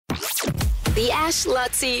The Ash,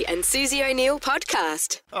 Lutzi and Susie O'Neill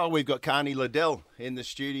podcast. Oh, we've got Carney Liddell in the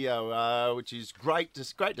studio, which is great.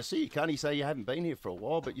 Just great to see you, Carney. So you haven't been here for a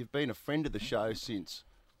while, but you've been a friend of the show since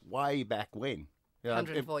way back when.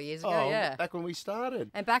 104 years ago, yeah. Back when we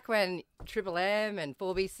started. And back when Triple M and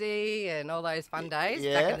 4BC and all those fun days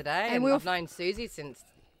back in the day. And I've known Susie since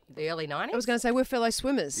the early 90s. I was going to say, we're fellow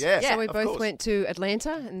swimmers. Yeah, so we both course. went to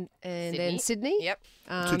Atlanta and then Sydney. Yep.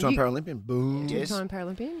 Two-time Paralympian. Boom. Two-time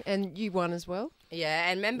Paralympian. And you won as well. Yeah,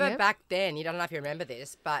 and remember back then, you don't know if you remember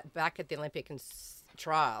this, but back at the Olympic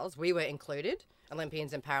trials, we were included,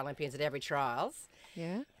 Olympians and Paralympians at every trials.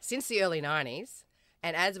 Yeah. Since the early 90s.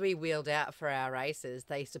 And as we wheeled out for our races,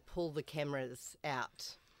 they used to pull the cameras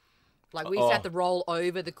out. Like, we used to have to roll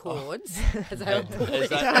over the cords as they were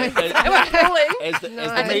pulling. As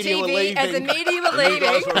the media were leaving. As the media were You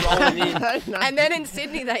guys leaving. were rolling in. No. And then in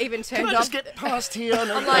Sydney, they even turned Can I off. just get past here?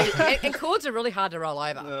 I'm like, and cords are really hard to roll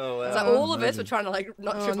over. Oh, wow. So all of us were trying to, like,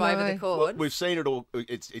 not trip over the cord. Well, we've seen it all.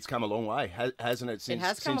 It's come a long way, hasn't it? Since,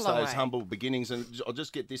 has come since a long those way. humble beginnings. And I'll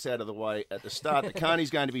just get this out of the way at the start. That Carney's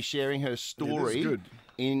going to be sharing her story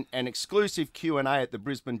in an exclusive Q&A at the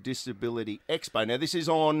Brisbane Disability Expo. Now, this is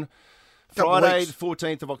on Friday, the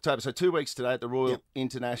 14th of October. So 2 weeks today at the Royal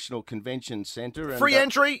International Convention Centre. And, Free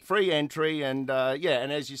entry. Free entry. And,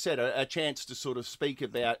 and as you said, a chance to sort of speak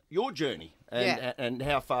about your journey and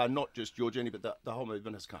how far, not just your journey, but the whole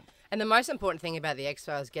movement has come. And the most important thing about the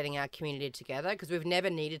Expo is getting our community together, because we've never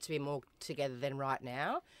needed to be more together than right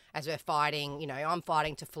now, as we're fighting. You know, I'm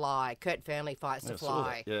fighting to fly. Kurt Fearnley fights to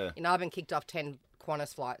fly. Yeah. You know, I've been kicked off 10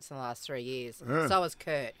 Qantas flights in the last 3 years. So has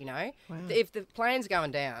Kurt, you know. Wow. If the plane's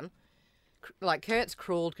going down, like, Kurt's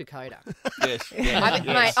crawled Kokoda. Yes.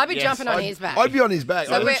 Mate, I'd be jumping on his back. I'd be on his back.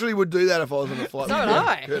 So I literally would do that if I was on a flight. So with would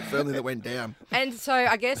I. Kurt Fearnley that went down. And so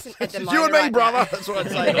I guess at the moment, You and me, right brother. now- That's what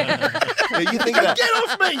I'd say. You think that, Get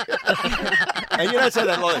off me! and you don't say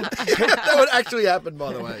that like That would actually happen,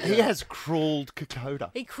 by the way. he has crawled Kokoda.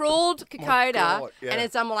 He crawled Kokoda God, yeah. and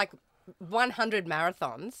it's done like 100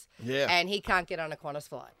 marathons. Yeah. And he can't get on a Qantas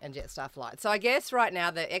flight and Jetstar flight. So I guess right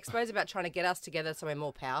now the Expo is about trying to get us together so we're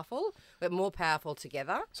more powerful. We're more powerful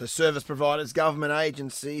together. So service providers, government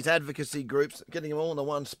agencies, advocacy groups, getting them all in the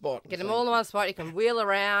one spot. Get them all in one spot. You can wheel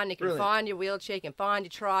around. You can Brilliant. find your wheelchair. You can find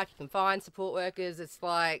your trike. You can find support workers. It's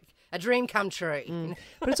like a dream come true.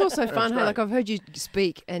 But it's also fun, hey? Like, I've heard you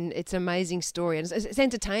speak, and it's an amazing story. And it's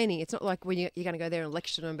entertaining. It's not like when you're going to go there and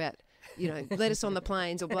lecture them about, you know, let us on the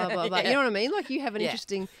planes or blah, blah, blah. You know what I mean? Like, you have an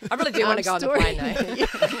interesting I really do want to go on the story. plane, though.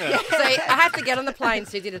 So I have to get on the plane,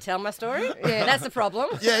 Susie, to tell my story. Yeah. That's the problem.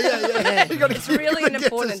 Yeah. It's really an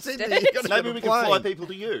important step. Maybe we can fly people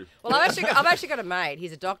to you. Well, I've actually got a mate.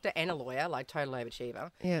 He's a doctor and a lawyer, like total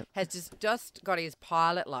overachiever. Yeah. Has just got his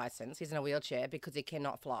pilot license. He's in a wheelchair because he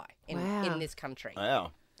cannot fly in this country.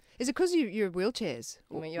 Wow. Is it because you're wheelchairs?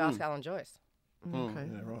 I mean, you ask Alan Joyce. Okay.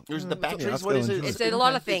 Is it the batteries? that's What is well it? and It's a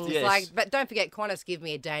lot of things. Yes. But don't forget, Qantas give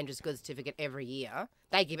me a dangerous goods certificate every year.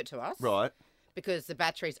 They give it to us. Right. Because the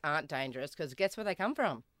batteries aren't dangerous. Because guess where they come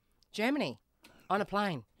from? Germany. On a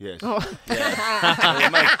plane. Yes. Oh.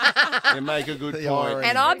 You make a good The point. irony.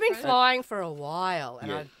 And I've been flying for a while, and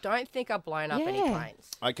Yeah. I don't think I've blown up any Yeah. planes.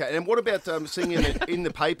 Okay, and what about seeing in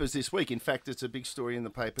the papers this week? In fact, it's a big story in the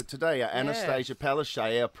paper today. Anastasia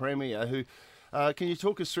Palaszczuk, our Premier, who... can you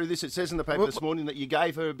talk us through this? It says in the paper this morning that you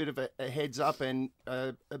gave her a bit of a heads up and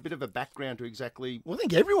a bit of a background to exactly... Well, I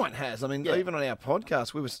think everyone has. I mean, Yeah. even on our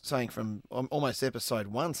podcast, we were saying from almost episode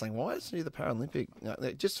 1, saying, why is she the Paralympic? You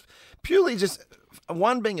know, just purely just,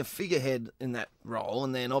 one, being a figurehead in that role,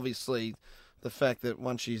 and then obviously the fact that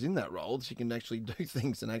once she's in that role, she can actually do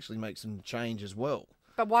things and actually make some change as well.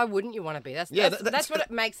 But why wouldn't you want to be? That's what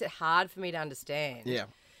it makes it hard for me to understand. Yeah.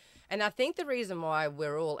 And I think the reason why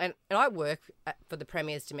we're all... And I work for the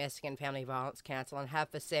Premier's Domestic and Family Violence Council and have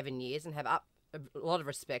for 7 years and have a lot of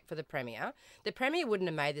respect for the Premier. The Premier wouldn't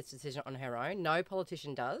have made this decision on her own. No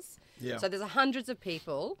politician does. Yeah. So there's hundreds of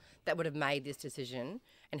people that would have made this decision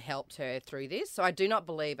and helped her through this. So I do not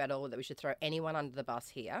believe at all that we should throw anyone under the bus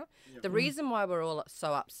here. The reason why we're all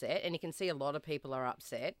so upset, and you can see a lot of people are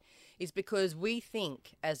upset, is because we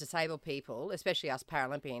think as disabled people, especially us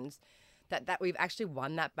Paralympians, that we've actually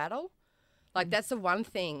won that battle. Like, that's the one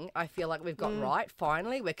thing I feel like we've got right,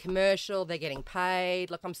 finally. We're commercial, they're getting paid.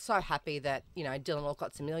 Look, I'm so happy that, you know, Dylan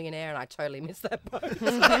Alcott's a millionaire and I totally missed that boat. There's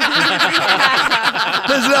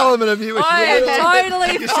an element of you. I am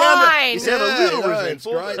totally fine. You sound a little it's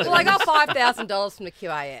resentful. great. Well, I got $5,000 from the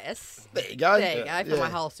QAS. There you go. There you go, for my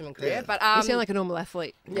whole swimming career. Yeah. But You sound like a normal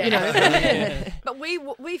athlete. yeah. You know? But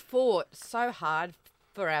we fought so hard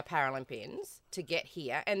for our Paralympians to get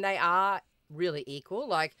here, and they are really equal.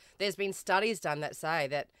 Like, there's been studies done that say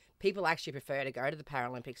that people actually prefer to go to the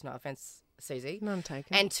Paralympics. No offence, Susie. None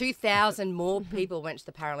taken. And 2,000 more people went to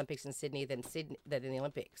the Paralympics in Sydney than the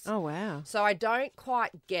Olympics. Oh, wow. So I don't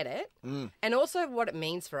quite get it. And also what it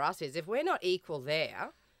means for us is if we're not equal there,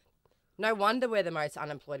 no wonder we're the most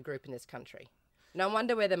unemployed group in this country. No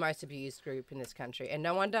wonder we're the most abused group in this country. And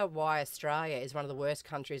no wonder why Australia is one of the worst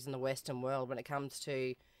countries in the Western world when it comes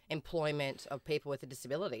to employment of people with a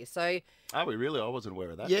disability. So, Are we really? I wasn't aware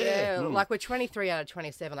of that. Yeah. like we're 23 out of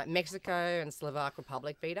 27. Like Mexico and Slovak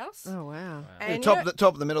Republic beat us. Oh, wow. And top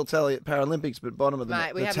of the medal tally at Paralympics, but bottom of the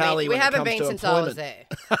tally we when it haven't comes been to since I was employment.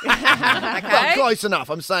 there. Okay. Well, close enough.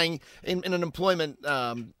 I'm saying in an employment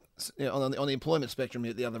on the employment spectrum,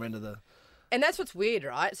 you're at the other end of the. And that's what's weird,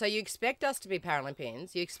 right? So you expect us to be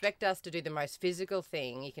Paralympians. You expect us to do the most physical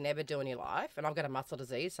thing you can ever do in your life. And I've got a muscle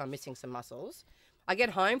disease, so I'm missing some muscles. I get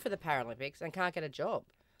home for the Paralympics and can't get a job.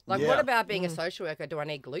 Like, what about being a social worker do I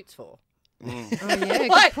need glutes for? Oh, yeah,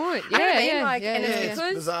 Like, good point. you know what I mean? Yeah, Like, yeah, and it's yeah.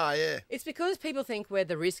 because Bizarre, yeah. it's because people think we're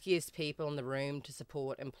the riskiest people in the room to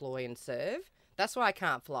support, employ and serve. That's why I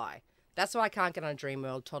can't fly. That's why I can't get on a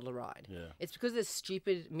Dreamworld toddler ride. Yeah. It's because there's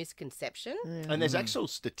stupid misconception. And there's actual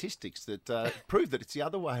statistics that prove that it's the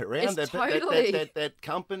other way around. It's that, totally- that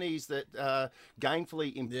companies that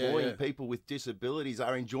gainfully employing people with disabilities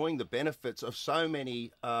are enjoying the benefits of so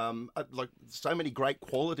many, so many great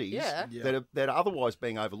qualities that are otherwise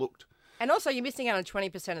being overlooked. And also, you're missing out on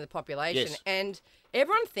 20% of the population. Yes. And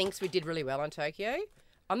everyone thinks we did really well in Tokyo.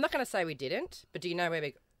 I'm not going to say we didn't, but do you know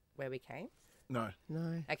where we came? No.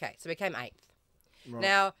 Okay, so we came 8th. Right.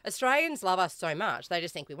 Now, Australians love us so much, they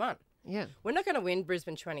just think we won. Yeah. We're not going to win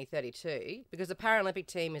Brisbane 2032 because the Paralympic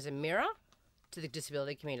team is a mirror to the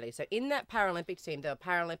disability community. So in that Paralympic team, there were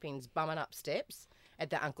Paralympians bumming up steps at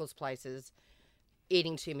their uncles' places,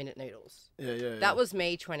 eating 2-minute noodles. Yeah. That was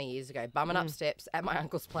me 20 years ago, bumming up steps at my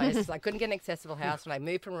uncle's place. I couldn't get an accessible house when I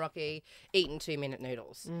moved from Rocky, eating 2-minute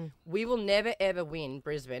noodles. We will never, ever win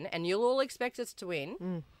Brisbane, and you'll all expect us to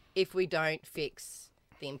win if we don't fix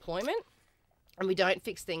the employment and we don't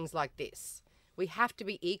fix things like this. We have to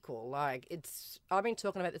be equal. Like, I've been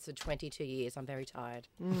talking about this for 22 years. I'm very tired.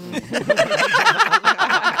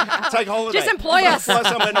 Take a holiday. Just employ us. Fly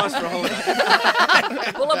somewhere nice for a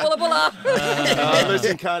holiday. Bulla, bulla, bulla.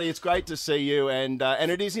 Listen, Carney, it's great to see you, and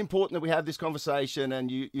it is important that we have this conversation, and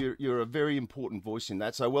you're a very important voice in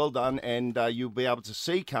that. So well done, and you'll be able to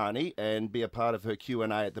see Carney and be a part of her Q&A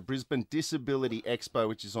at the Brisbane Disability Expo,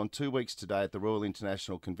 which is on 2 weeks today at the Royal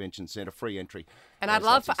International Convention Centre. Free entry. And I'd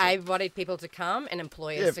love for able-bodied people to come and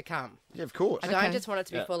employers to come. Yeah, of course. I don't just want it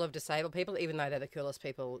to be full of disabled people, even though they're the coolest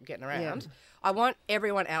people getting around. I want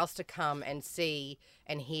everyone else to come and see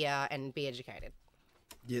and hear and be educated.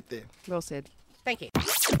 Get there. Well said. Thank you.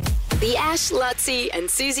 The Ash, Lutzi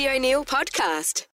and Susie O'Neill podcast.